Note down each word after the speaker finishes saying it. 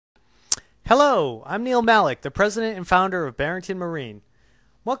Hello, I'm Neil Malik, the president and founder of Barrington Marine.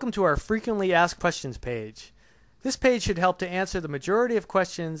 Welcome to our Frequently Asked Questions page. This page should help to answer the majority of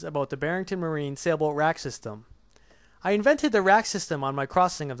questions about the Barrington Marine Sailboat Rack System. I invented the rack system on my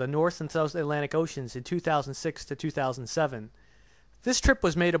crossing of the North and South Atlantic Oceans in 2006 to 2007. This trip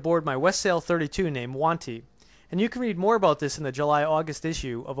was made aboard my West Sail 32 named Wanty, and you can read more about this in the July-August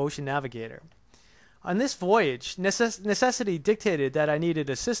issue of Ocean Navigator. On this voyage, necessity dictated that I needed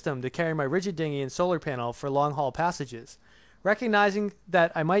a system to carry my rigid dinghy and solar panel for long-haul passages. Recognizing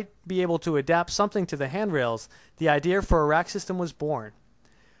that I might be able to adapt something to the handrails, the idea for a rack system was born.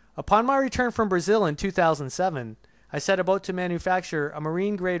 Upon my return from Brazil in 2007, I set about to manufacture a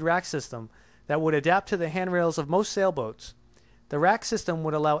marine-grade rack system that would adapt to the handrails of most sailboats. The rack system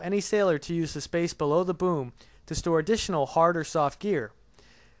would allow any sailor to use the space below the boom to store additional hard or soft gear.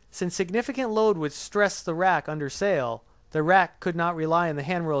 Since significant load would stress the rack under sail, the rack could not rely on the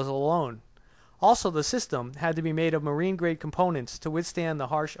handrails alone. Also, the system had to be made of marine-grade components to withstand the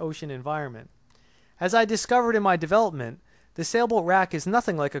harsh ocean environment. As I discovered in my development, the sailboat rack is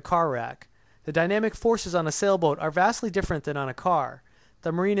nothing like a car rack. The dynamic forces on a sailboat are vastly different than on a car.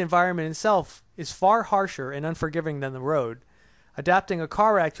 The marine environment itself is far harsher and unforgiving than the road. Adapting a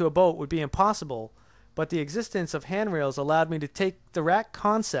car rack to a boat would be impossible, but the existence of handrails allowed me to take the rack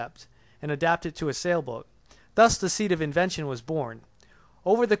concept and adapt it to a sailboat. Thus, the seed of invention was born.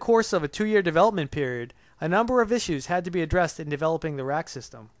 Over the course of a 2-year development period, a number of issues had to be addressed in developing the rack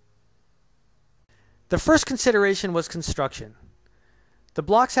system. The first consideration was construction. The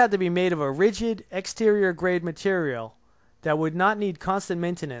blocks had to be made of a rigid, exterior-grade material that would not need constant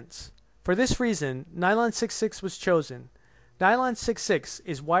maintenance. For this reason, nylon 6/6 was chosen. Nylon 6/6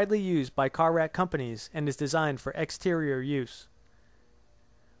 is widely used by car rack companies and is designed for exterior use.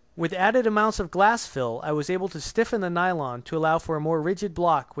 With added amounts of glass fill, I was able to stiffen the nylon to allow for a more rigid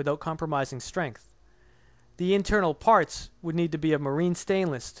block without compromising strength. The internal parts would need to be of marine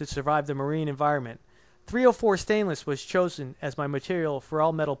stainless to survive the marine environment. 304 stainless was chosen as my material for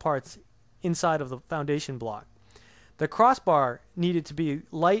all metal parts inside of the foundation block. The crossbar needed to be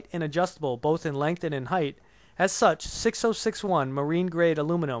light and adjustable both in length and in height. As such, 6061 marine-grade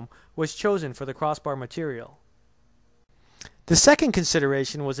aluminum was chosen for the crossbar material. The second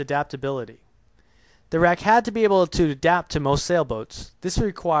consideration was adaptability. The rack had to be able to adapt to most sailboats. This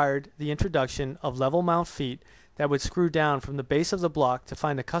required the introduction of level mount feet that would screw down from the base of the block to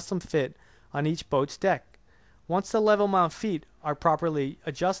find a custom fit on each boat's deck. Once the level mount feet are properly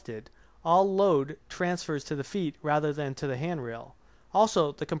adjusted, all load transfers to the feet rather than to the handrail.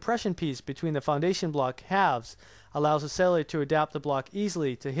 Also, the compression piece between the foundation block halves allows a sailor to adapt the block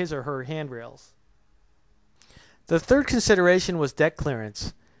easily to his or her handrails. The third consideration was deck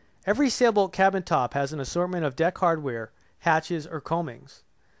clearance. Every sailboat cabin top has an assortment of deck hardware, hatches, or combings.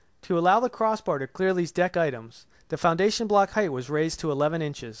 To allow the crossbar to clear these deck items, the foundation block height was raised to 11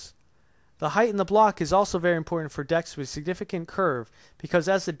 inches. The height in the block is also very important for decks with significant curve because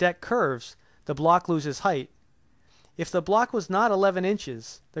as the deck curves, the block loses height. If the block was not 11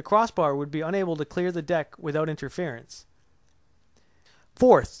 inches, the crossbar would be unable to clear the deck without interference.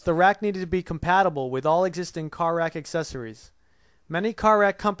 Fourth, the rack needed to be compatible with all existing car rack accessories. Many car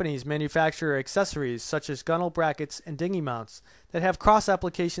rack companies manufacture accessories such as gunnel brackets and dinghy mounts that have cross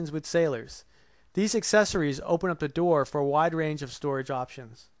applications with sailors. These accessories open up the door for a wide range of storage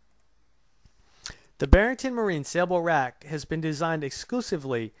options. The Barrington Marine Sailboat Rack has been designed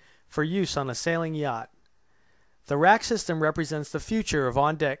exclusively for use on a sailing yacht. The rack system represents the future of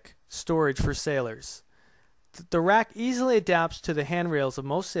on-deck storage for sailors. The rack easily adapts to the handrails of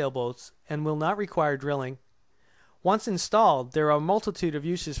most sailboats and will not require drilling. Once installed, there are a multitude of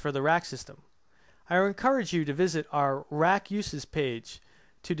uses for the rack system. I encourage you to visit our Rack Uses page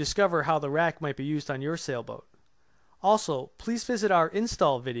to discover how the rack might be used on your sailboat. Also, please visit our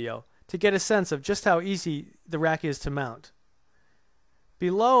install video to get a sense of just how easy the rack is to mount.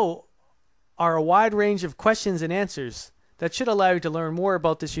 Below are a wide range of questions and answers that should allow you to learn more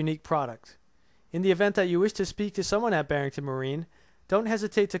about this unique product. In the event that you wish to speak to someone at Barrington Marine, don't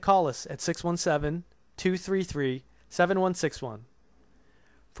hesitate to call us at 617-233-7161.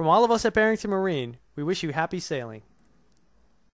 From all of us at Barrington Marine, we wish you happy sailing.